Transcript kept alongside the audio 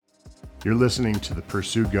You're listening to the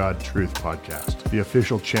Pursue God Truth Podcast, the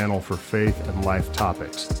official channel for faith and life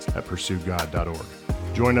topics at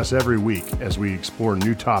pursuegod.org. Join us every week as we explore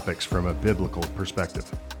new topics from a biblical perspective.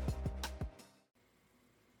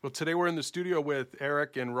 Well, today we're in the studio with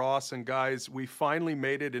Eric and Ross, and guys, we finally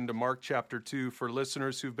made it into Mark chapter 2. For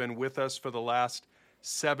listeners who've been with us for the last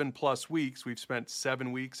 7+ weeks, we've spent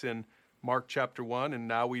 7 weeks in Mark chapter 1, and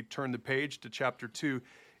now we turn the page to chapter 2.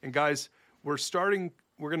 And guys, we're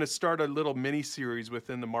going to start a little mini-series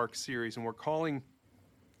within the Mark series, and we're calling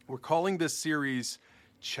this series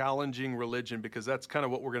Challenging Religion, because that's kind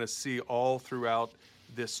of what we're going to see all throughout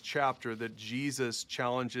this chapter, that Jesus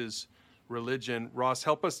challenges religion. Ross,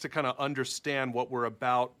 help us to kind of understand what we're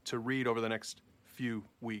about to read over the next few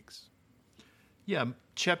weeks. Yeah,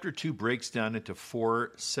 chapter 2 breaks down into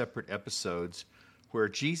 4 separate episodes where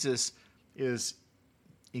Jesus is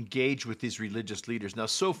engaged with these religious leaders. Now,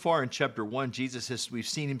 so far in chapter 1, we've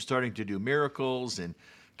seen him starting to do miracles and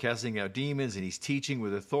casting out demons, and he's teaching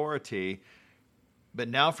with authority. But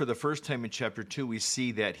now, for the first time in chapter 2, we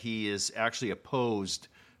see that he is actually opposed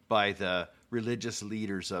by the religious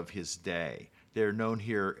leaders of his day. They're known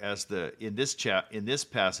here as in this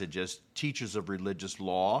passage as teachers of religious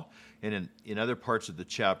law, and in other parts of the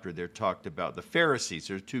chapter they're talked about the Pharisees.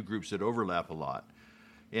 There's 2 groups that overlap a lot.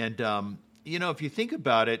 And if you think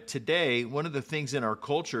about it, today one of the things in our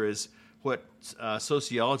culture is what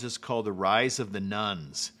sociologists call the rise of the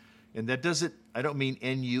nuns. And I don't mean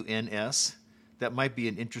N-U-N-S. That might be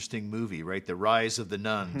an interesting movie, right? The Rise of the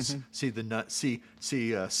Nuns.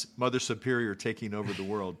 See Mother Superior taking over the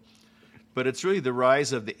world. But it's really the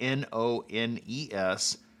rise of the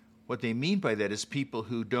N-O-N-E-S. What they mean by that is people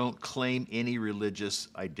who don't claim any religious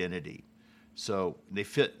identity. So they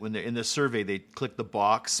fit, when they're in the survey, they click the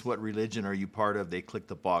box, what religion are you part of? They click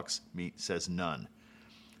the box, says none.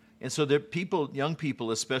 And so they're young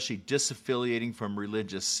people especially, disaffiliating from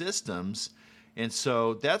religious systems. And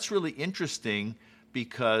so that's really interesting,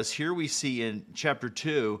 because here we see in chapter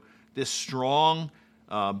 2 this strong,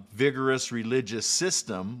 vigorous religious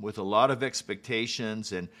system with a lot of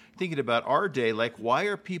expectations. And thinking about our day, like, why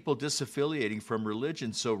are people disaffiliating from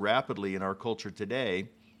religion so rapidly in our culture today?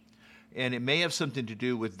 And it may have something to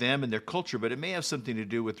do with them and their culture, but it may have something to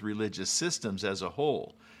do with religious systems as a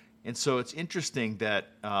whole. And so it's interesting that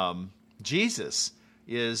Jesus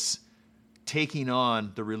is taking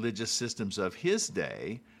on the religious systems of his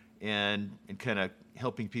day and kind of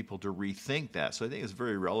helping people to rethink that. So I think it's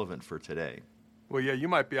very relevant for today. Well, yeah, you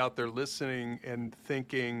might be out there listening and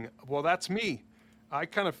thinking, well, that's me. I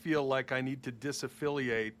kind of feel like I need to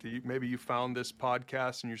disaffiliate. Maybe you found this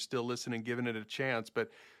podcast and you're still listening, giving it a chance, but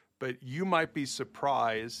you might be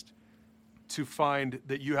surprised to find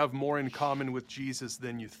that you have more in common with Jesus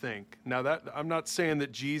than you think. Now, that I'm not saying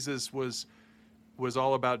that Jesus was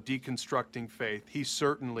all about deconstructing faith. He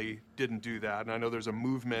certainly didn't do that. And I know there's a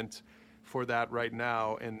movement for that right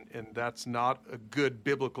now, and that's not a good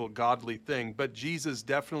biblical godly thing. But Jesus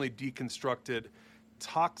definitely deconstructed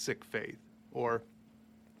toxic faith or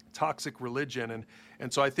toxic religion.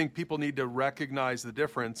 And so I think people need to recognize the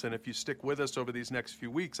difference. And if you stick with us over these next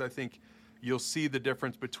few weeks, I think you'll see the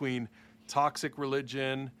difference between toxic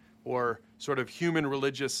religion or sort of human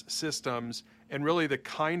religious systems and really the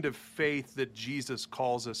kind of faith that Jesus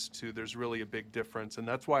calls us to. There's really a big difference. And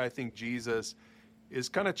that's why I think Jesus is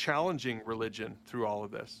kind of challenging religion through all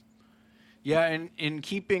of this. Yeah, and in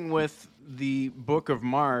keeping with the book of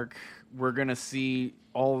Mark, we're going to see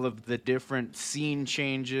all of the different scene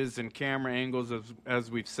changes and camera angles.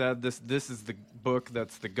 As we've said, this is the book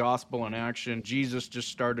that's the gospel in action. Jesus just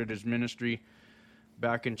started his ministry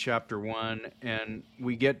back in chapter 1, and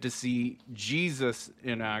we get to see Jesus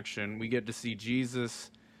in action. We get to see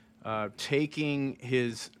Jesus taking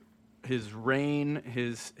his reign,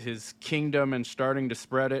 his kingdom, and starting to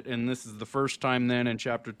spread it. And this is the first time then in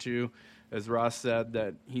chapter 2, as Ross said,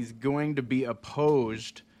 that he's going to be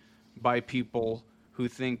opposed by people who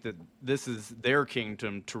think that this is their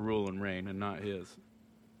kingdom to rule and reign and not his.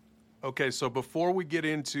 Okay, so before we get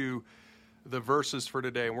into the verses for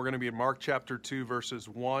today, and we're going to be in Mark chapter 2, verses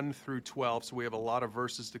 1 through 12, so we have a lot of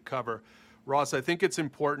verses to cover. Ross, I think it's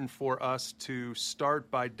important for us to start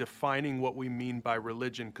by defining what we mean by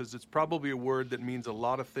religion, because it's probably a word that means a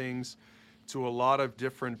lot of things to a lot of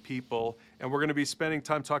different people, and we're going to be spending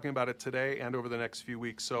time talking about it today and over the next few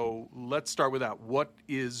weeks. So let's start with that. What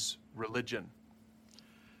is religion?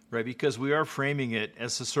 Right, because we are framing it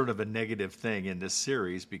as a sort of a negative thing in this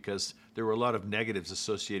series, because there were a lot of negatives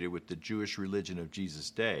associated with the Jewish religion of Jesus'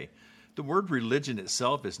 day. The word religion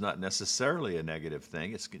itself is not necessarily a negative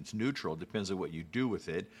thing. It's neutral. It depends on what you do with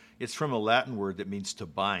it. It's from a Latin word that means to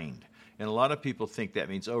bind. And a lot of people think that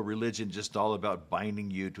means, religion is just all about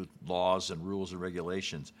binding you to laws and rules and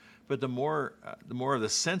regulations. But the more of the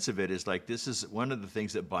sense of it is like, this is one of the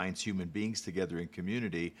things that binds human beings together in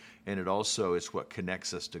community, and it also is what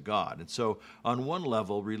connects us to God. And so on one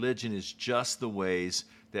level, religion is just the ways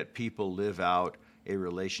that people live out a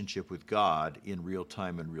relationship with God in real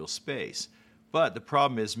time and real space. But the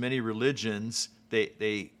problem is many religions,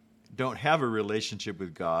 they don't have a relationship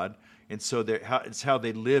with God, and so it's how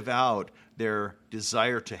they live out their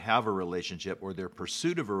desire to have a relationship or their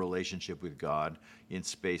pursuit of a relationship with God in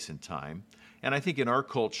space and time. And I think in our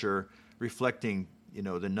culture, reflecting,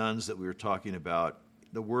 the nuns that we were talking about,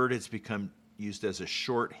 the word has become used as a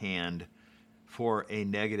shorthand for a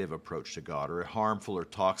negative approach to God, or a harmful or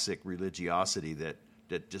toxic religiosity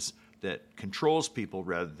that controls people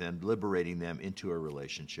rather than liberating them into a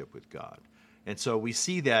relationship with God. And so we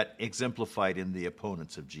see that exemplified in the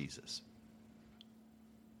opponents of Jesus.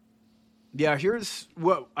 Yeah, here's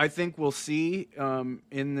what I think we'll see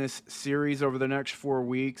in this series over the next 4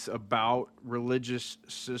 weeks about religious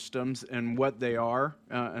systems and what they are.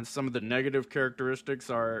 And some of the negative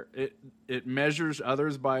characteristics are it measures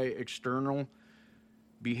others by external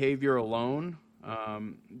behavior alone.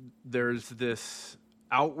 There's this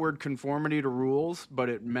outward conformity to rules, but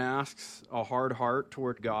it masks a hard heart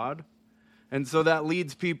toward God. And so that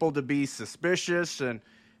leads people to be suspicious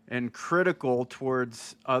and critical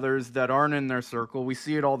towards others that aren't in their circle. We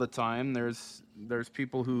see it all the time. There's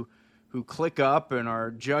people who click up and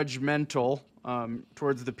are judgmental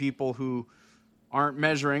towards the people who aren't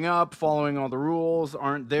measuring up, following all the rules,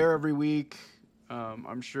 aren't there every week.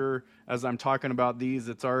 I'm sure as I'm talking about these,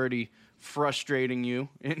 it's already frustrating you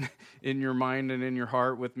in your mind and in your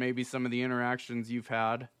heart with maybe some of the interactions you've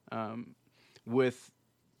had with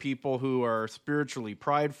people who are spiritually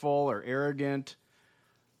prideful or arrogant.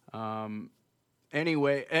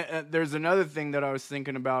 Anyway, there's another thing that I was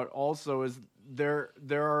thinking about also is there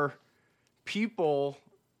are people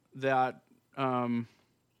that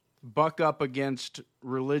buck up against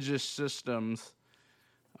religious systems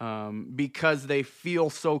because they feel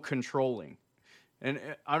so controlling. And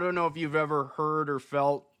I don't know if you've ever heard or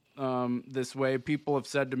felt this way. People have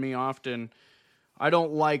said to me often, I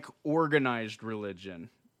don't like organized religion.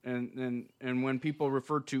 And when people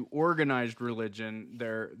refer to organized religion,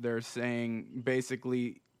 they're saying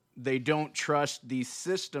basically they don't trust these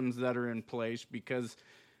systems that are in place because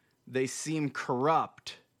they seem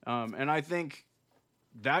corrupt. And I think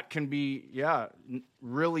that can be,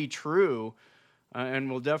 really true. And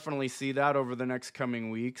we'll definitely see that over the next coming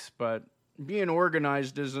weeks. But being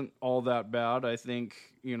organized isn't all that bad. I think,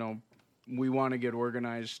 we want to get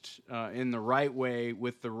organized in the right way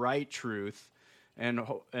with the right truth.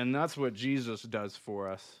 And that's what Jesus does for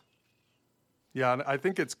us. Yeah, and I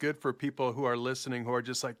think it's good for people who are listening who are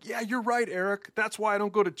just like, yeah, you're right, Eric. That's why I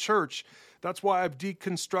don't go to church. That's why I've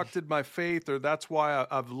deconstructed my faith, or that's why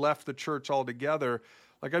I've left the church altogether.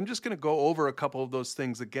 Like, I'm just going to go over a couple of those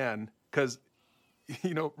things again because,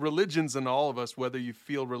 religion's in all of us, whether you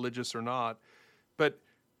feel religious or not. But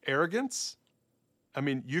arrogance,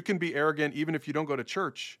 you can be arrogant even if you don't go to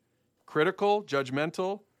church. Critical,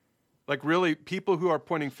 judgmental. Like, really, people who are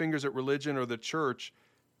pointing fingers at religion or the church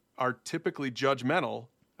are typically judgmental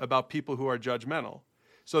about people who are judgmental.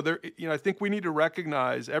 So I think we need to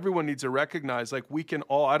recognize, everyone needs to recognize, like, we can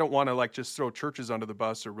all, I don't want to like just throw churches under the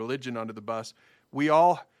bus or religion under the bus. We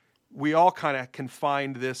all kind of can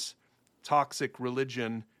find this toxic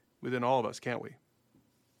religion within all of us, can't we?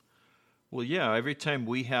 Well, yeah, every time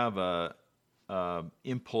we have a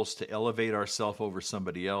impulse to elevate ourselves over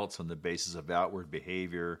somebody else on the basis of outward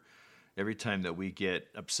behavior, every time that we get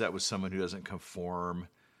upset with someone who doesn't conform,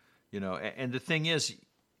 and the thing is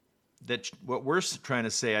that what we're trying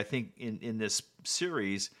to say, I think, in this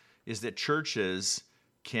series is that churches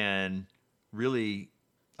can really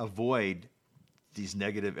avoid these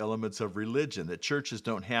negative elements of religion, that churches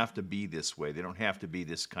don't have to be this way. They don't have to be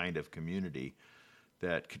this kind of community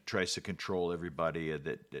that tries to control everybody,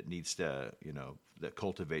 that needs to, that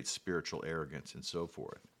cultivates spiritual arrogance and so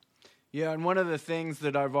forth. Yeah, and one of the things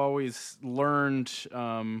that I've always learned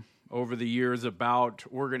over the years about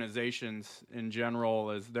organizations in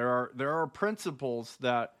general is there are principles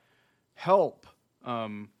that help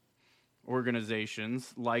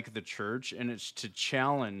organizations like the church, and it's to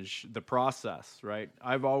challenge the process, right?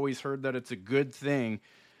 I've always heard that it's a good thing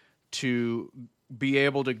to be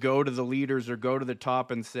able to go to the leaders or go to the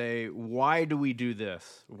top and say, why do we do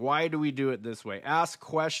this? Why do we do it this way? Ask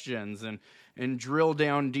questions and drill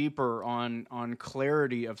down deeper on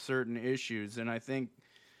clarity of certain issues. And I think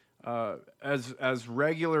as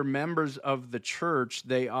regular members of the church,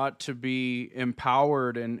 they ought to be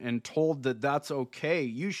empowered and told that that's okay.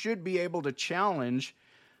 You should be able to challenge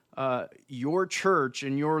your church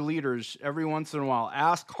and your leaders every once in a while.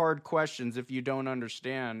 Ask hard questions if you don't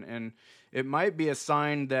understand, and it might be a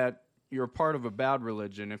sign that you're part of a bad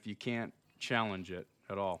religion if you can't challenge it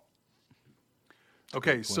at all.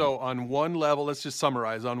 Okay, so on one level, let's just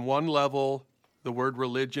summarize. On one level, the word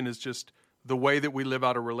religion is just the way that we live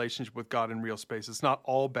out a relationship with God in real space. It's not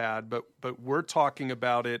all bad, but we're talking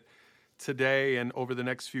about it today and over the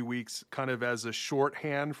next few weeks kind of as a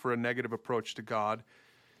shorthand for a negative approach to God.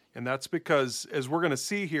 And that's because, as we're going to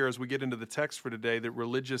see here as we get into the text for today, that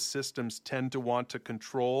religious systems tend to want to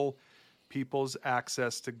control people's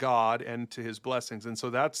access to God and to his blessings. And so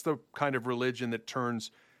that's the kind of religion that turns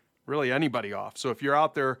really anybody off. So if you're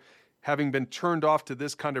out there having been turned off to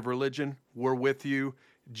this kind of religion, we're with you.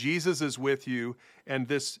 Jesus is with you. And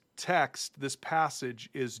this text, this passage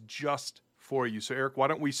is just for you. So Eric, why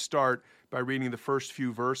don't we start by reading the first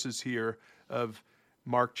few verses here of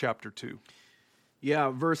Mark chapter 2.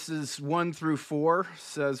 Yeah, verses 1 through 4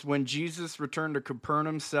 says, when Jesus returned to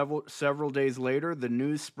Capernaum several days later, the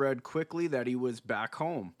news spread quickly that he was back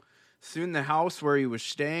home. Soon the house where he was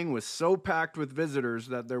staying was so packed with visitors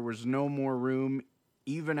that there was no more room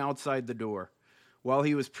even outside the door. While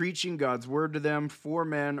he was preaching God's word to them, 4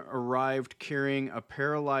 men arrived carrying a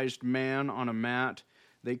paralyzed man on a mat.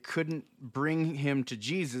 They couldn't bring him to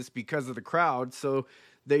Jesus because of the crowd, so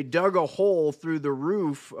they dug a hole through the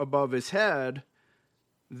roof above his head.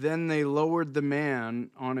 Then they lowered the man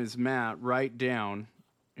on his mat right down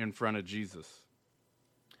in front of Jesus.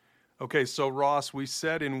 Okay, so Ross, we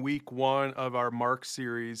said in week 1 of our Mark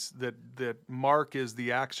series that Mark is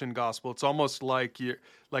the action gospel. It's almost like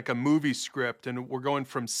a movie script, and we're going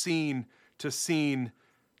from scene to scene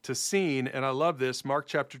to scene. And I love this. Mark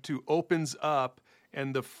chapter 2 opens up,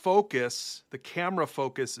 and the camera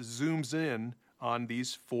focus zooms in on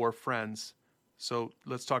these 4 friends. So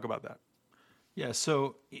let's talk about that. Yeah,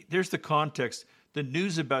 so there's the context. The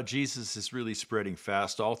news about Jesus is really spreading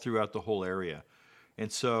fast all throughout the whole area. And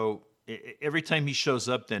so every time he shows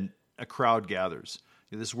up, then a crowd gathers.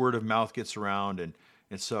 This word of mouth gets around, and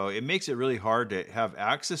so it makes it really hard to have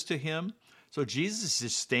access to him. So Jesus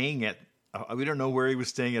is staying at, we don't know where he was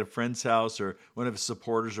staying, at a friend's house or one of his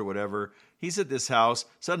supporters or whatever. He's at this house.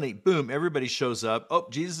 Suddenly, boom, everybody shows up. Oh,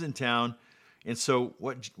 Jesus is in town. And so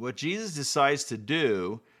what Jesus decides to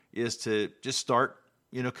do is to just start,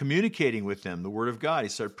 communicating with them, the word of God. He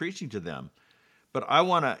started preaching to them. But I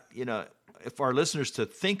want to, if our listeners to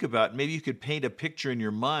think about, maybe you could paint a picture in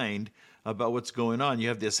your mind about what's going on. You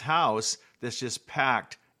have this house that's just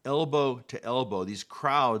packed elbow to elbow. These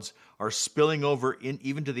crowds are spilling over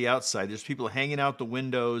even to the outside. There's people hanging out the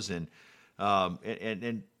windows, and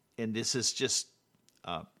this is just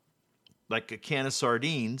like a can of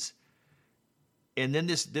sardines. And then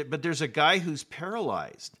but there's a guy who's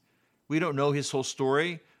paralyzed. We don't know his whole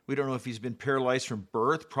story. We don't know if he's been paralyzed from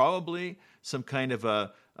birth, probably some kind of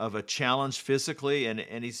a challenge physically, and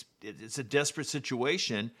it's a desperate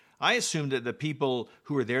situation. I assume that the people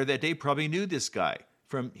who were there that day probably knew this guy.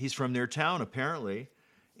 He's from their town, apparently,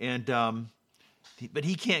 and but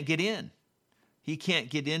he can't get in. He can't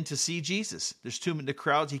get in to see Jesus. There's too many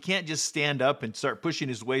crowds. He can't just stand up and start pushing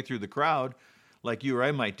his way through the crowd like you or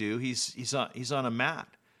I might do. He's on a mat.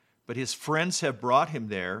 But his friends have brought him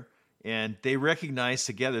there, and they recognize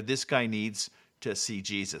together this guy needs to see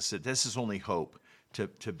Jesus. That this is only hope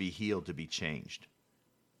to be healed, to be changed.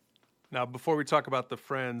 Now, before we talk about the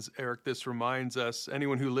friends, Eric, this reminds us,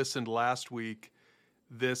 anyone who listened last week,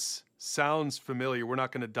 this sounds familiar. We're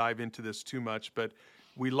not going to dive into this too much, but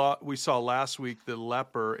we saw last week the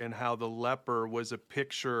leper and how the leper was a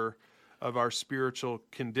picture of our spiritual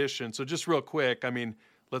condition. So just real quick,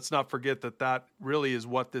 let's not forget that really is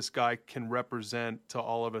what this guy can represent to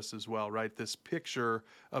all of us as well, right? This picture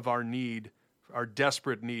of our need, our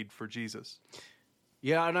desperate need for Jesus.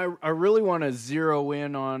 Yeah, and I really want to zero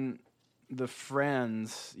in on the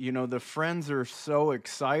friends. The friends are so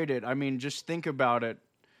excited. Just think about it.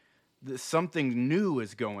 Something new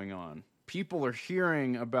is going on. People are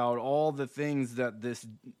hearing about all the things that this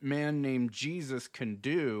man named Jesus can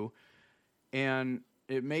do, and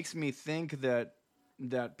it makes me think that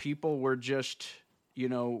people were just,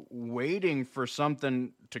 waiting for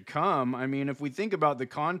something to come. If we think about the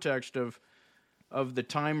context of the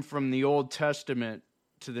time from the Old Testament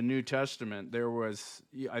to the New Testament, there was,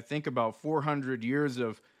 I think, about 400 years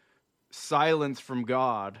of silence from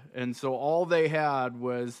God. And so all they had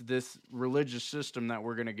was this religious system that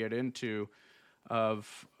we're going to get into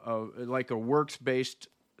of like a works-based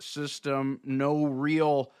system, no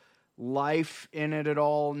real life in it at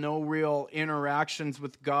all, no real interactions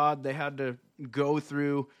with God. They had to go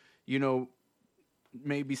through,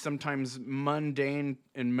 maybe sometimes mundane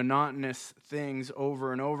and monotonous things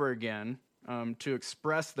over and over again to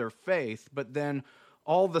express their faith. But then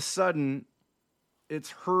all of a sudden, it's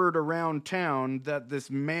heard around town that this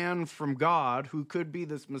man from God, who could be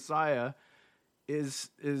this Messiah, is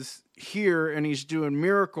here, and he's doing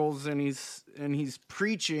miracles, and he's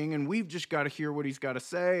preaching, and we've just got to hear what he's got to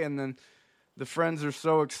say. And then the friends are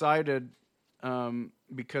so excited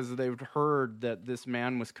because they've heard that this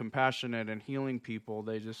man was compassionate and healing people.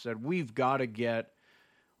 They just said, we've got to get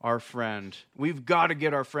our friend. We've got to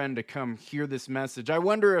get our friend to come hear this message. I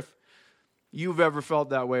wonder if you've ever felt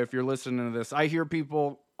that way if you're listening to this. I hear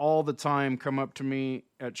people all the time come up to me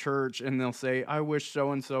at church and they'll say, I wish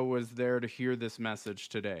so-and-so was there to hear this message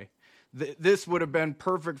today. This would have been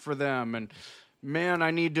perfect for them. And man, I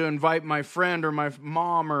need to invite my friend or my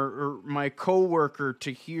mom or my coworker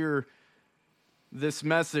to hear this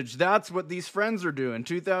message. That's what these friends are doing.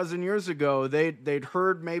 2,000 years ago, they'd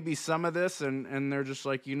heard maybe some of this, and they're just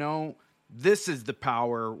like, this is the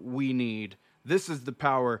power we need. This is the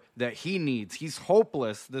power that he needs. He's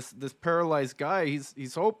hopeless. This paralyzed guy,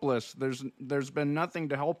 he's hopeless. There's been nothing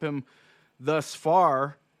to help him thus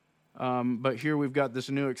far. But here we've got this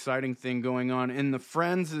new exciting thing going on. In the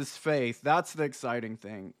friends' faith, that's the exciting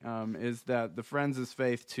thing, is that the friends'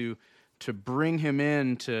 faith to bring him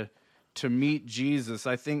in to meet Jesus.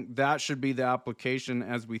 I think that should be the application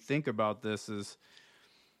as we think about this is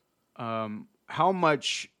how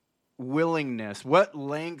much willingness, what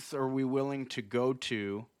lengths are we willing to go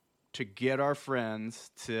to get our friends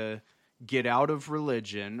to get out of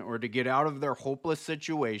religion or to get out of their hopeless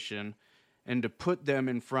situation and to put them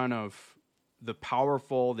in front of the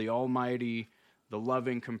powerful, the almighty, the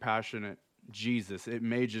loving, compassionate Jesus. It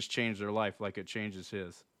may just change their life like it changes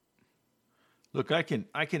his. Look, I can.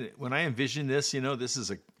 When I envision this, this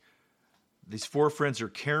is these four friends are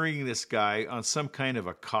carrying this guy on some kind of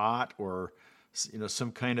a cot or,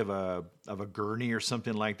 some kind of a gurney or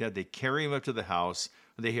something like that. They carry him up to the house.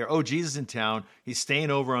 They hear, oh, Jesus is in town. He's staying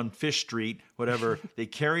over on Fish Street, whatever. They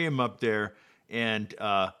carry him up there, and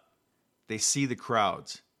they see the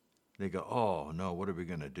crowds. They go, oh, no, what are we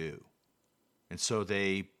going to do? And so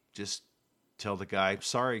they just tell the guy,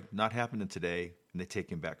 sorry, not happening today, and they take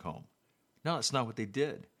him back home. No, that's not what they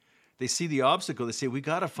did. They see the obstacle. They say, we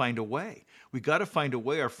got to find a way. We got to find a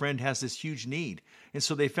way. Our friend has this huge need. And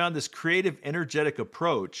so they found this creative, energetic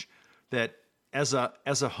approach that as a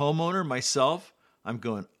homeowner myself, I'm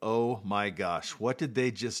going, oh my gosh, what did they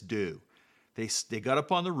just do? They got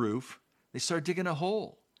up on the roof. They started digging a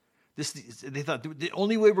hole. They thought the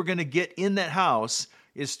only way we're going to get in that house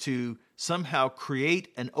is to somehow create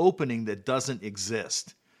an opening that doesn't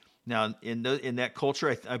exist. Now, in that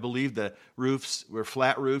culture, I believe the roofs were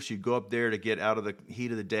flat roofs. You'd go up there to get out of the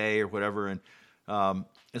heat of the day or whatever, and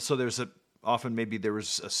so there was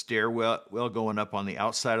a stairwell going up on the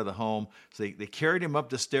outside of the home. So they carried him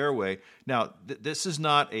up the stairway. Now, this is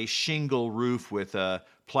not a shingle roof with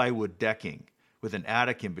plywood decking with an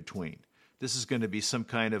attic in between. This is going to be some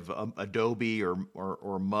kind of adobe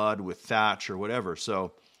or mud with thatch or whatever.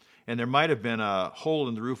 So, and there might have been a hole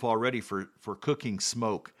in the roof already for cooking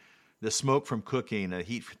smoke. The smoke from cooking, the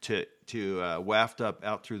heat to waft up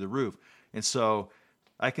out through the roof. And so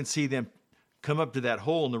I can see them come up to that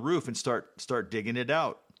hole in the roof and start digging it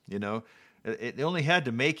out. They only had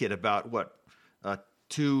to make it about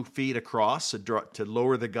 2 feet across to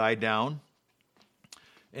lower the guy down.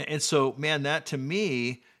 And so, man, that to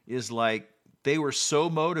me is like they were so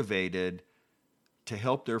motivated to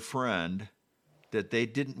help their friend that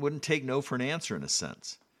they wouldn't take no for an answer in a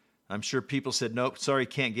sense. I'm sure people said, nope, sorry,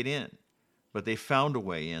 can't get in. But they found a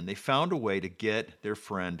way in. They found a way to get their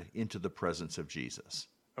friend into the presence of Jesus.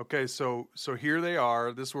 Okay, so here they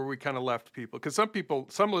are. This is where we kind of left people. Because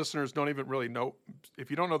some listeners don't even really know. If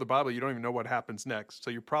you don't know the Bible, you don't even know what happens next. So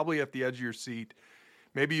you're probably at the edge of your seat.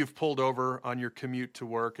 Maybe you've pulled over on your commute to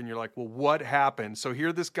work and you're like, well, what happened? So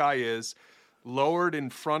here this guy is lowered in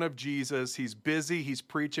front of Jesus. He's busy. He's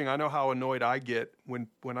preaching. I know how annoyed I get when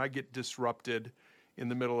I get disrupted in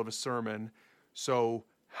the middle of a sermon. So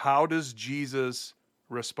how does Jesus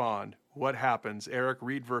respond? What happens? Eric,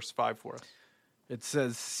 read verse 5 for us. It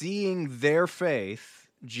says, seeing their faith,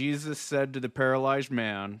 Jesus said to the paralyzed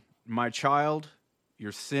man, my child,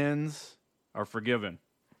 your sins are forgiven.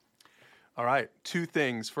 All right, 2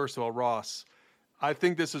 things. First of all, Ross, I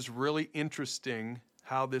think this is really interesting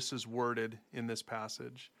how this is worded in this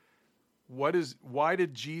passage. Why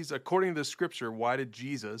did Jesus, according to the scripture, why did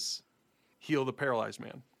Jesus heal the paralyzed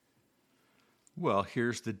man? Well,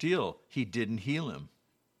 here's the deal. He didn't heal him.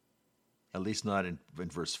 at least not in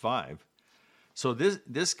verse 5. So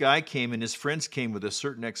this guy came and his friends came with a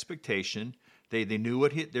certain expectation. They knew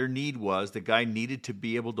what their need was. The guy needed to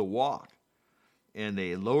be able to walk. And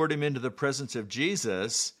they lowered him into the presence of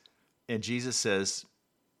Jesus, and Jesus says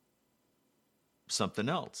something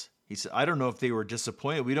else. He said, I don't know if they were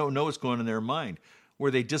disappointed. We don't know what's going on in their mind.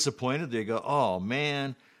 Were they disappointed? They go, oh,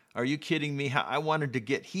 man, are you kidding me? I wanted to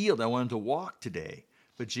get healed. I wanted to walk today.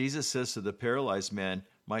 But Jesus says to the paralyzed man,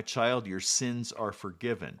 my child, your sins are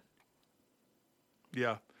forgiven.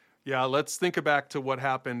 Yeah. Let's think back to what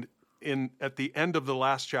happened at the end of the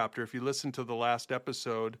last chapter. If you listen to the last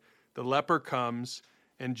episode, the leper comes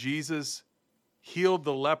and Jesus healed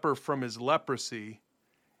the leper from his leprosy.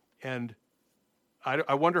 And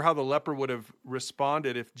I wonder how the leper would have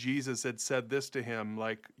responded if Jesus had said this to him,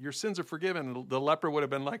 like, your sins are forgiven. The leper would have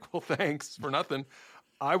been like, well, thanks for nothing.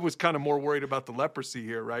 I was kind of more worried about the leprosy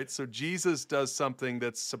here, right? So Jesus does something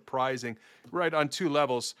that's surprising, right, on two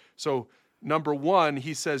levels. So number one,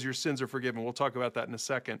 he says your sins are forgiven. We'll talk about that in a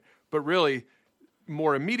second. But really,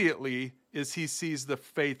 more immediately, is he sees the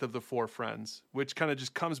faith of the four friends, which kind of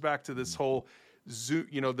just comes back to this whole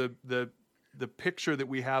the picture that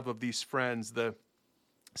we have of these friends. The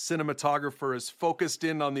cinematographer is focused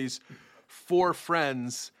in on these four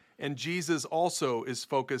friends, and Jesus also is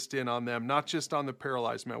focused in on them, not just on the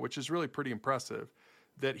paralyzed man, which is really pretty impressive,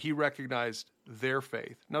 that he recognized their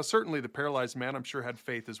faith. Now, certainly the paralyzed man, I'm sure, had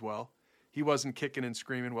faith as well. He wasn't kicking and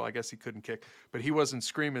screaming. Well, I guess he couldn't kick, but he wasn't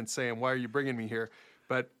screaming saying, why are you bringing me here?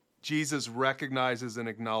 But Jesus recognizes and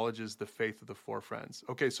acknowledges the faith of the four friends.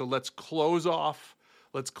 Okay, so let's close off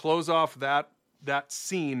that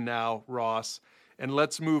scene now, Ross, and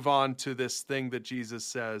let's move on to this thing that Jesus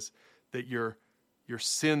says, that your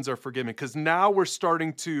sins are forgiven. Because now we're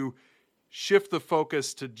starting to shift the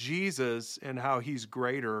focus to Jesus and how he's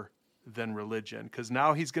greater than religion. Because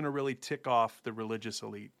now he's going to really tick off the religious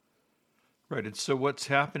elite. Right, and so what's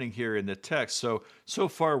happening here in the text? So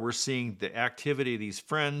far we're seeing the activity of these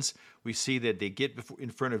friends. We see that they get in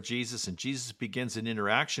front of Jesus, and Jesus begins an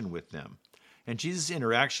interaction with them. And Jesus'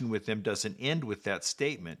 interaction with them doesn't end with that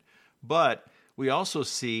statement. But we also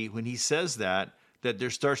see when he says that there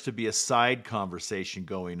starts to be a side conversation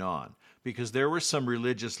going on, because there were some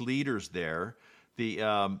religious leaders there.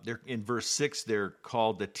 They're, in verse 6, they're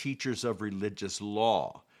called the teachers of religious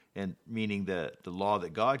law. And meaning the law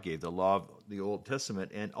that God gave, the law of the Old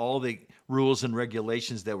Testament, and all the rules and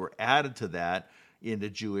regulations that were added to that in the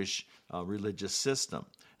Jewish religious system.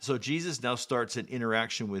 So Jesus now starts an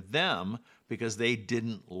interaction with them because they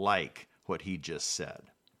didn't like what he just said.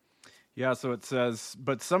 Yeah, so it says,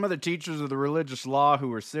 but some of the teachers of the religious law who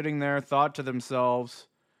were sitting there thought to themselves,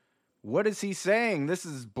 what is he saying? This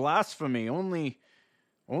is blasphemy.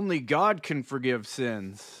 Only God can forgive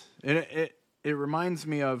sins. And it reminds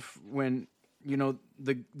me of when,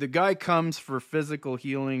 the guy comes for physical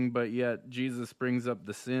healing, but yet Jesus brings up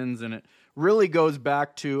the sins, and it really goes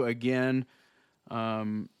back to, again,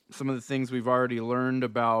 some of the things we've already learned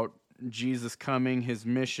about Jesus coming, his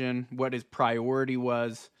mission, what his priority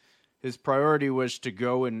was. His priority was to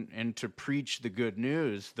go and to preach the good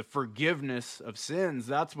news, the forgiveness of sins.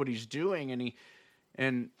 That's what he's doing,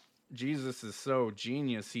 and Jesus is so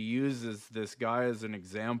genius. He uses this guy as an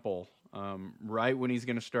example. Right when he's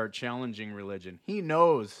going to start challenging religion. He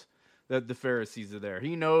knows that the Pharisees are there.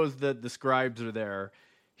 He knows that the scribes are there.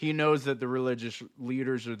 He knows that the religious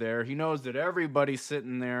leaders are there. He knows that everybody's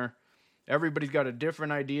sitting there. Everybody's got a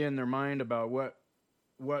different idea in their mind about what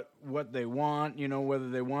they want, whether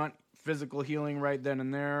they want physical healing right then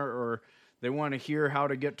and there, or they want to hear how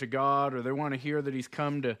to get to God, or they want to hear that he's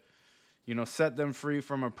come to, set them free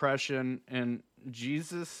from oppression. And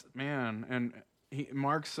Jesus, man, and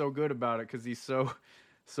Mark's so good about it because he's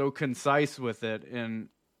so concise with it, and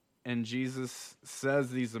Jesus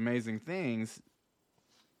says these amazing things.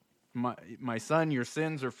 My son, your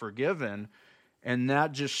sins are forgiven, and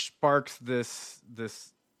that just sparks this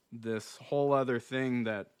whole other thing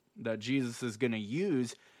that Jesus is going to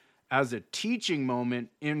use as a teaching moment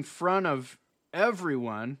in front of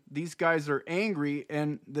everyone. These guys are angry,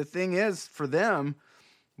 and the thing is, for them,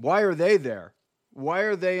 why are they there? Why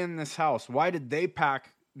are they in this house? Why did they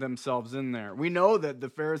pack themselves in there? We know that the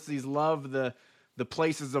Pharisees love the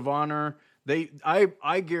places of honor.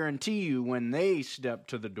 I guarantee you when they stepped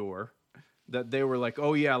to the door that they were like,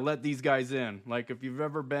 oh yeah, let these guys in. Like if you've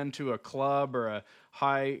ever been to a club or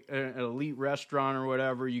an elite restaurant or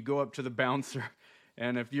whatever, you go up to the bouncer,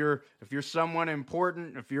 and if you're someone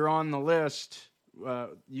important, if you're on the list,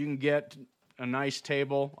 you can get a nice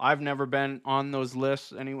table. I've never been on those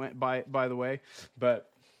lists anyway, by the way,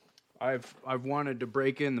 but I've wanted to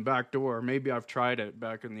break in the back door. Maybe I've tried it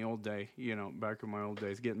back in the old day, back in my old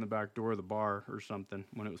days, getting the back door of the bar or something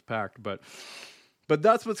when it was packed. But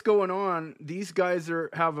that's what's going on. These guys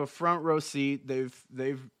have a front row seat.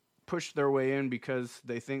 They've pushed their way in because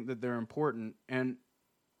they think that they're important, and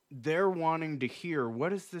they're wanting to hear,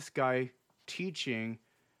 what is this guy teaching?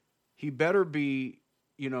 He better be,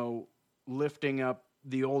 lifting up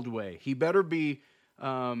the old way. He better be,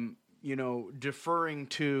 deferring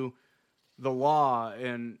to the law,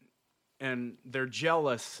 and they're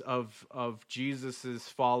jealous of Jesus's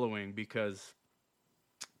following, because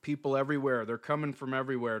people everywhere, they're coming from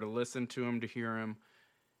everywhere to listen to him, to hear him,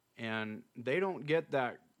 and they don't get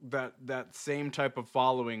that same type of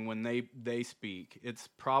following when they speak. It's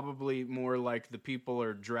probably more like the people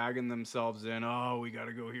are dragging themselves in. Oh, we got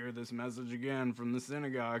to go hear this message again from the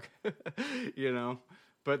synagogue,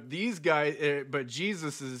 But these guys, but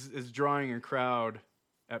Jesus is drawing a crowd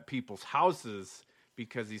at people's houses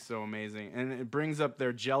because he's so amazing, and it brings up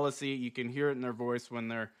their jealousy. You can hear it in their voice when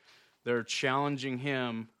they're challenging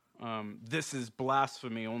him. This is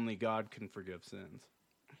blasphemy. Only God can forgive sins.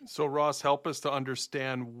 So Ross, help us to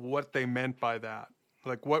understand what they meant by that.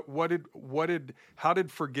 Like how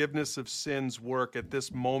did forgiveness of sins work at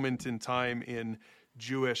this moment in time in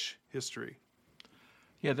Jewish history?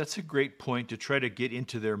 Yeah, that's a great point, to try to get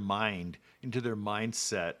into their mind, into their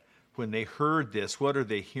mindset. When they heard this, what are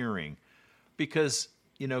they hearing? Because,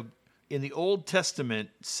 in the Old Testament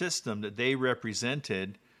system that they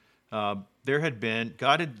represented, there had been,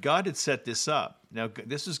 God had set this up. Now,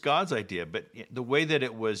 this is God's idea, but the way that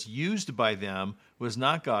it was used by them was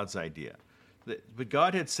not God's idea. But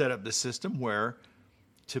God had set up the system where,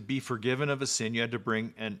 to be forgiven of a sin, you had to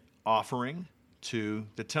bring an offering to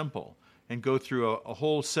the temple and go through a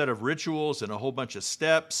whole set of rituals and a whole bunch of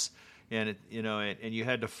steps, and you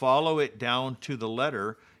had to follow it down to the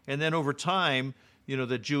letter. And then over time,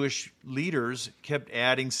 the Jewish leaders kept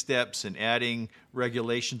adding steps and adding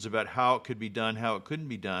regulations about how it could be done, how it couldn't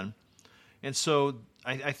be done. And so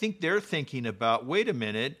I think they're thinking about, wait a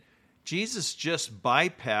minute, Jesus just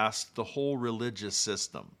bypassed the whole religious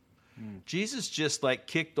system. Jesus just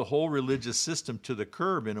kicked the whole religious system to the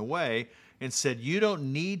curb in a way, and said, you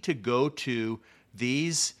don't need to go to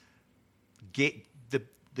these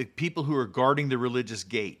the people who are guarding the religious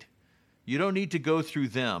gate. You don't need to go through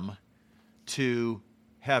them to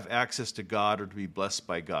have access to God or to be blessed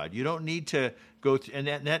by God. You don't need to go through, and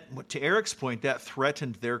that to Eric's point, that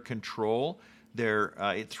threatened their control.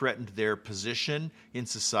 It threatened their position in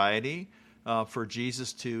society, for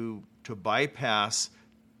Jesus to bypass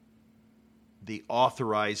the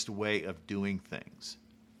authorized way of doing things.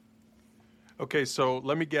 Okay, so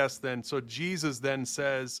let me guess then. So Jesus then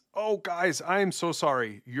says, "Oh, guys, I am so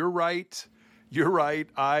sorry. You're right.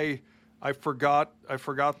 I forgot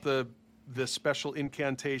the special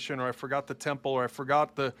incantation, or I forgot the temple, or I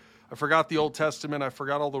forgot the Old Testament. I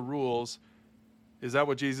forgot all the rules." Is that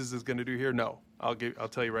what Jesus is going to do here? No. I'll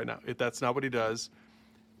tell you right now. That's not what he does.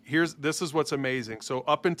 This is what's amazing. So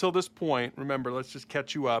up until this point, remember, let's just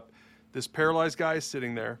catch you up. This paralyzed guy is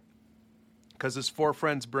sitting there because his 4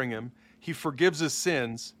 friends bring him. He forgives his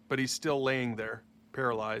sins, but he's still laying there,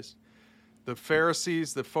 paralyzed. The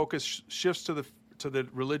Pharisees, the focus shifts to the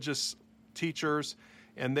religious teachers,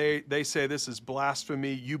 and they say, this is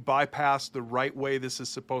blasphemy. You bypassed the right way this is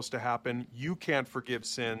supposed to happen. You can't forgive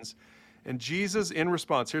sins. And Jesus, in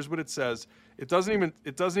response, here's what it says. It doesn't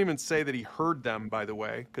even say that he heard them, by the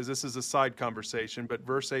way, because this is a side conversation, but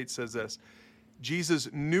verse 8 says this.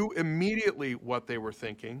 Jesus knew immediately what they were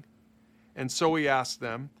thinking, and so he asked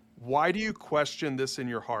them, "Why do you question this in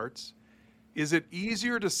your hearts? Is it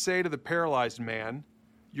easier to say to the paralyzed man,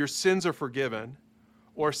 'Your sins are forgiven,'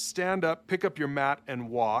 or 'Stand up, pick up your mat and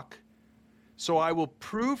walk'? So I will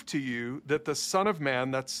prove to you that the Son of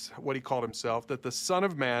Man," that's what he called himself, "that the Son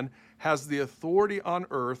of Man has the authority on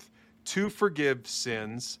earth to forgive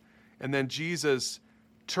sins." And then Jesus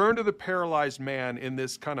turned to the paralyzed man in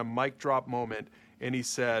this kind of mic drop moment, and he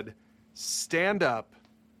said, "Stand up,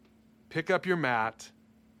 pick up your mat,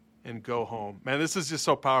 and go home." Man, this is just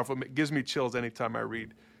so powerful. It gives me chills anytime I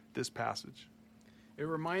read this passage. It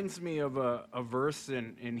reminds me of a verse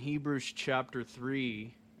in Hebrews chapter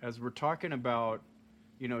 3, as we're talking about,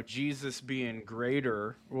 Jesus being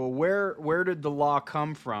greater. Well, where did the law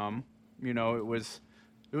come from? It was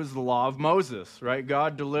the law of Moses, right?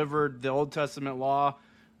 God delivered the Old Testament law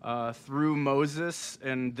through Moses,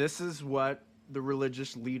 and this is what the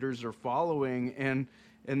religious leaders are following. And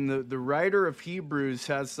the writer of Hebrews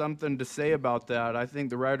has something to say about that. I think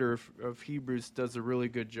the writer of Hebrews does a really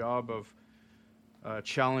good job of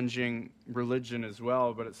challenging religion as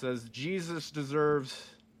well. But it says, Jesus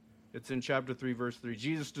deserves It's in chapter 3, verse 3.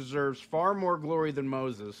 Jesus deserves far more glory than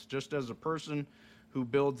Moses, just as a person who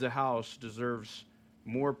builds a house deserves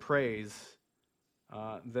more praise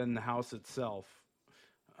than the house itself.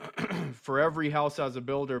 For every house has a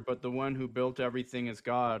builder, but the one who built everything is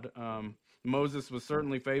God. Moses was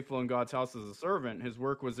certainly faithful in God's house as a servant. His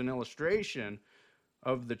work was an illustration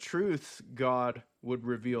of the truths God would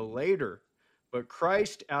reveal later. But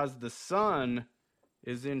Christ as the Son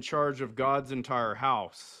is in charge of God's entire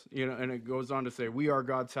house. And it goes on to say, we are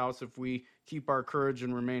God's house if we keep our courage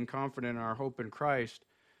and remain confident in our hope in Christ.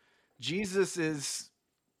 Jesus is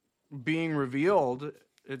being revealed.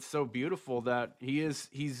 It's so beautiful that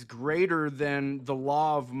he's greater than the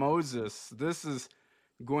law of Moses. This is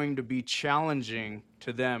going to be challenging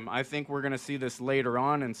to them. I think we're going to see this later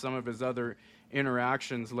on in some of his other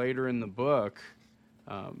interactions later in the book.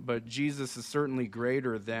 But Jesus is certainly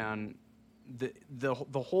greater than the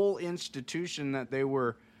whole institution that they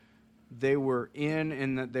were in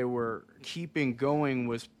and that they were keeping going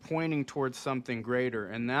was pointing towards something greater,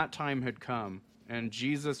 and that time had come, and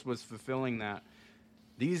Jesus was fulfilling that.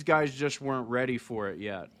 These guys just weren't ready for it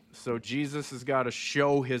yet. So Jesus has got to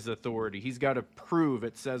show his authority. He's got to prove.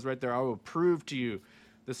 It says right there, I will prove to you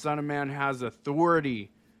the Son of Man has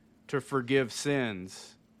authority to forgive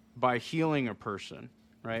sins by healing a person,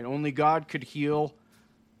 right? Only God could heal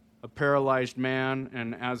a paralyzed man,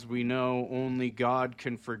 and as we know, only God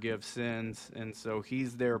can forgive sins. And so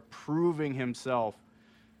he's there proving himself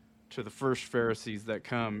to the first Pharisees that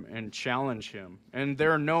come and challenge him. And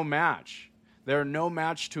they're no match. They're no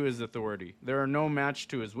match to his authority. They're no match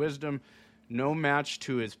to his wisdom, no match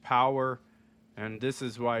to his power. And this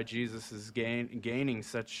is why Jesus is gaining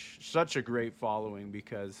such a great following,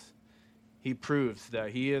 because he proves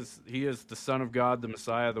that he is the Son of God, the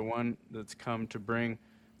Messiah, the one that's come to bring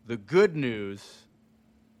the good news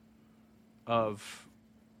of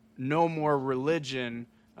no more religion,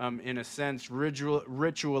 in a sense,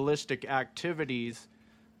 ritualistic activities.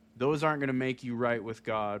 Those aren't going to make you right with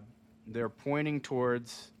God. They're pointing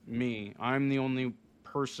towards me. I'm the only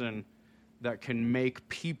person that can make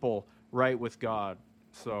people right with God.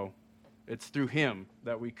 So it's through him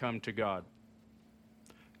that we come to God.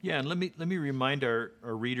 Yeah, and let me remind our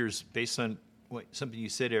readers, based on something you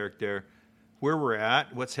said, Eric, there, where we're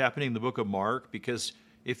at, what's happening in the book of Mark, because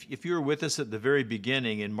if you were with us at the very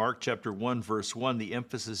beginning in Mark chapter 1, verse 1, the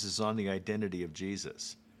emphasis is on the identity of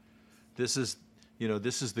Jesus. This is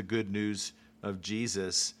the good news of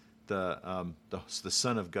Jesus, the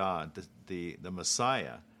Son of God, the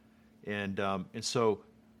Messiah. And so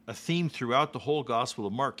a theme throughout the whole Gospel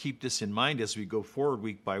of Mark, keep this in mind as we go forward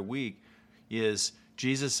week by week, is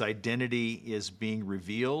Jesus' identity is being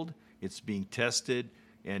revealed, it's being tested,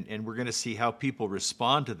 and we're going to see how people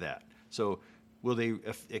respond to that. So will they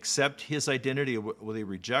accept his identity, or will they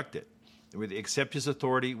reject it? Will they accept his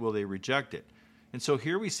authority? Will they reject it? And so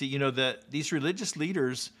here we see, that these religious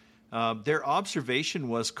leaders, their observation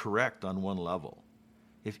was correct on one level.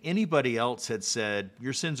 If anybody else had said,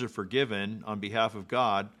 your sins are forgiven on behalf of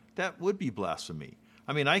God, that would be blasphemy.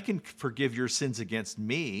 I mean, I can forgive your sins against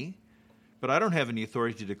me, but I don't have any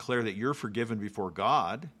authority to declare that you're forgiven before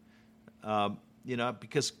God.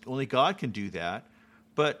 Because only God can do that.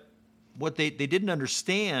 But what they didn't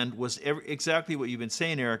understand was exactly what you've been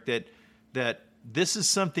saying, Eric, that this is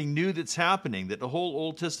something new that's happening, that the whole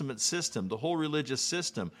Old Testament system, the whole religious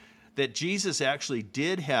system, that Jesus actually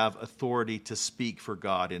did have authority to speak for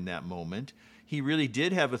God in that moment. He really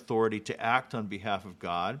did have authority to act on behalf of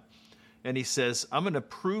God. And he says, I'm going to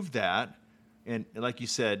prove that, and like you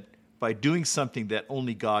said, by doing something that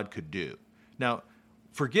only God could do. Now,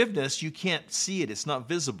 forgiveness, you can't see it. It's not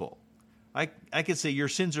visible. I could say your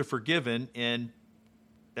sins are forgiven, and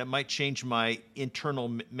that might change my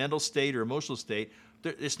internal mental state or emotional state.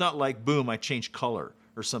 It's not like, boom, I change color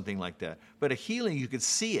or something like that. But a healing, you could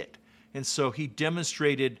see it. And so he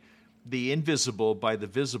demonstrated the invisible by the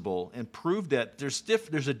visible and proved that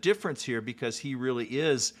there's a difference here, because he really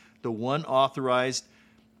is the one authorized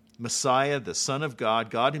Messiah, the Son of God,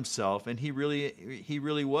 God himself, and he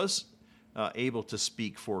really was able to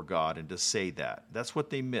speak for God and to say that. That's what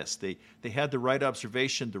they missed. They had the right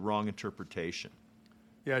observation, the wrong interpretation.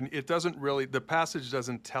 Yeah, and the passage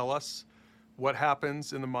doesn't tell us what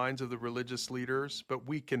happens in the minds of the religious leaders, but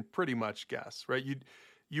we can pretty much guess, right?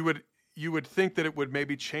 You would think that it would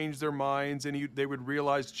maybe change their minds, and they would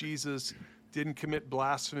realize Jesus didn't commit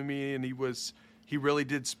blasphemy, and he really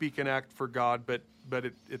did speak and act for God, but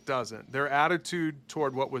it doesn't. Their attitude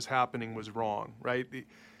toward what was happening was wrong, right?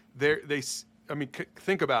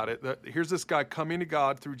 Think about it. Here's this guy coming to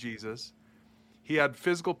God through Jesus. He had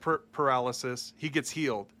physical paralysis. He gets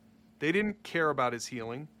healed. They didn't care about his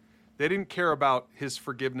healing. They didn't care about his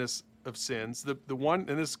forgiveness of sins. The one,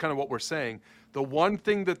 and this is kind of what we're saying, the one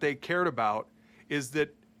thing that they cared about is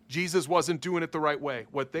that Jesus wasn't doing it the right way,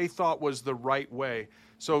 what they thought was the right way.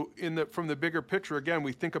 So from the bigger picture, again,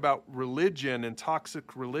 we think about religion and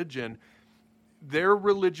toxic religion. Their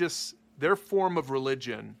form of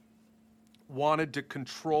religion wanted to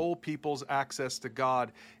control people's access to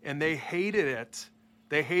God, and they hated it.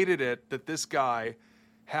 They hated it that this guy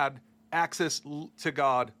had access to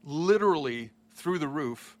God literally through the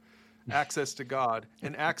roof, access to God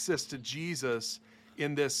and access to Jesus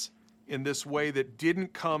in this way that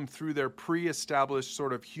didn't come through their pre-established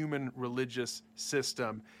sort of human religious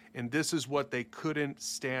system. And this is what they couldn't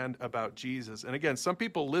stand about Jesus. And again, some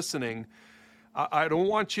people listening, I don't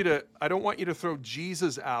want you to throw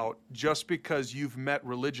Jesus out just because you've met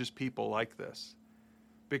religious people like this.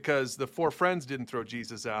 Because the four friends didn't throw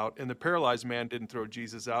Jesus out, and the paralyzed man didn't throw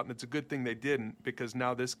Jesus out, and it's a good thing they didn't, because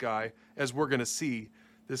now this guy, as we're going to see,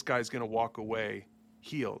 this guy's going to walk away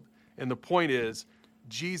healed. And the point is,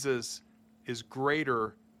 Jesus is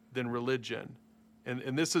greater than religion.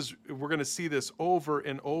 And this is, we're going to see this over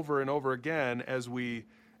and over and over again as we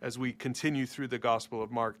continue through the Gospel of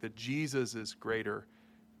Mark, that Jesus is greater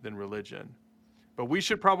than religion. But we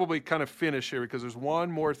should probably kind of finish here, because there's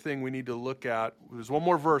one more thing we need to look at. There's one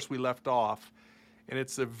more verse we left off, and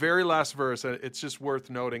it's the very last verse. It's just worth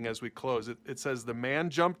noting as we close. It says, the man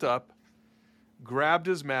jumped up, grabbed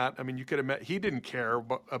his mat. I mean, you could have met, he didn't care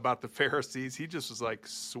about the Pharisees. He just was like,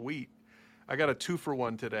 sweet, I got a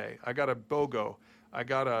 2-for-1 today. I got a BOGO. I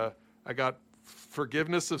got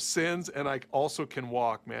forgiveness of sins, and I also can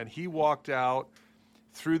walk, man. He walked out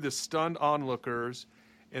through the stunned onlookers,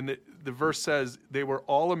 and the verse says, they were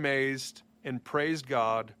all amazed and praised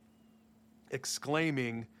God,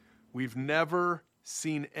 exclaiming, we've never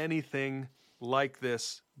seen anything like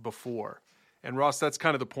this before. And Ross, that's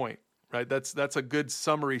kind of the point, right? That's a good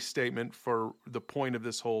summary statement for the point of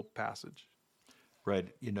this whole passage. Right.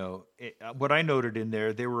 What I noted in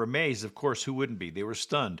there, they were amazed. Of course, who wouldn't be? They were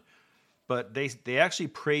stunned. But they actually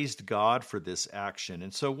praised God for this action.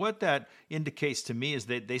 And so what that indicates to me is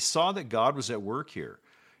that they saw that God was at work here.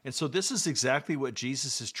 And so this is exactly what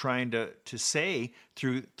Jesus is trying to say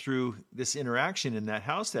through this interaction in that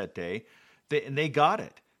house that day. And they got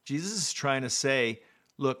it. Jesus is trying to say,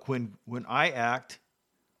 look, when I act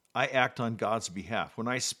on God's behalf. When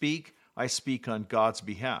I speak on God's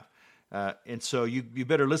behalf. And so you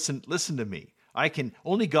better listen to me.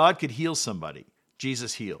 Only God could heal somebody.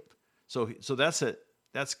 Jesus healed. So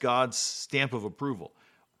that's God's stamp of approval.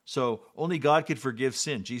 So only God could forgive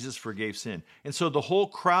sin. Jesus forgave sin. And so the whole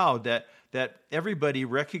crowd, that everybody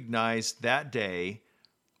recognized that day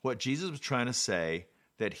what Jesus was trying to say,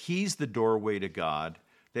 that he's the doorway to God,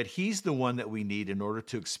 that he's the one that we need in order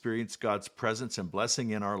to experience God's presence and blessing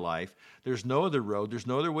in our life. There's no other road. There's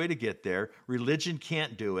no other way to get there. Religion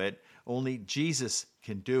can't do it. Only Jesus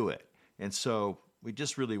can do it. And so we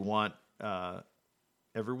just really want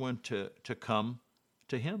everyone to come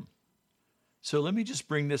to him. So let me just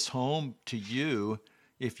bring this home to you.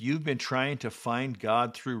 If you've been trying to find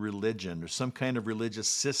God through religion or some kind of religious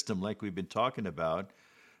system like we've been talking about,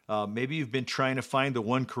 maybe you've been trying to find the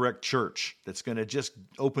one correct church that's going to just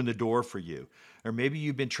open the door for you. Or maybe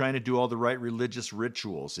you've been trying to do all the right religious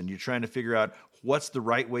rituals and you're trying to figure out what's the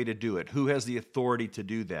right way to do it. Who has the authority to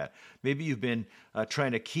do that? Maybe you've been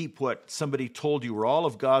trying to keep what somebody told you were all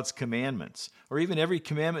of God's commandments, or even every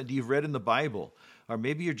commandment you've read in the Bible. Or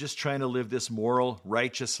maybe you're just trying to live this moral,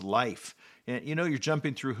 righteous life. And you're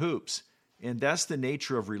jumping through hoops. And that's the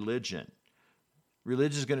nature of religion.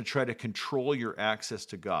 Religion is going to try to control your access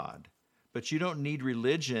to God. But you don't need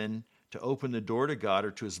religion to open the door to God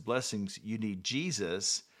or to his blessings. You need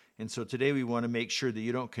Jesus. And so today we want to make sure that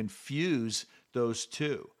you don't confuse those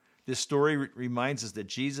two. This story reminds us that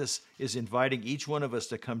Jesus is inviting each one of us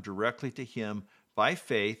to come directly to him by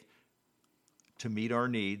faith to meet our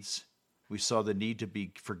needs. We saw the need to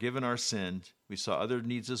be forgiven our sins. We saw other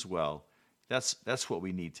needs as well. That's what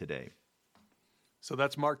we need today. So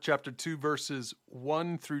that's Mark chapter 2, verses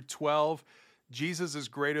 1 through 12. Jesus is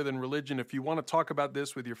greater than religion. If you want to talk about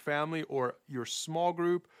this with your family or your small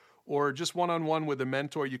group or just one-on-one with a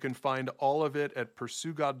mentor, you can find all of it at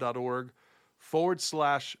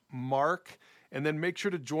pursuegod.org/Mark. And then make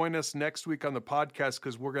sure to join us next week on the podcast,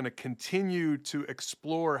 because we're going to continue to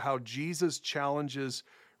explore how Jesus challenges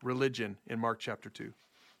religion in Mark chapter 2.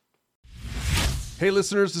 Hey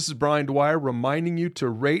listeners, this is Brian Dwyer reminding you to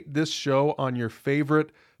rate this show on your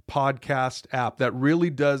favorite podcast app. That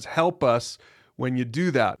really does help us when you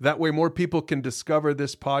do that. That way more people can discover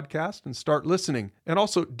this podcast and start listening. And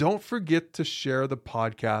also, don't forget to share the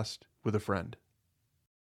podcast with a friend.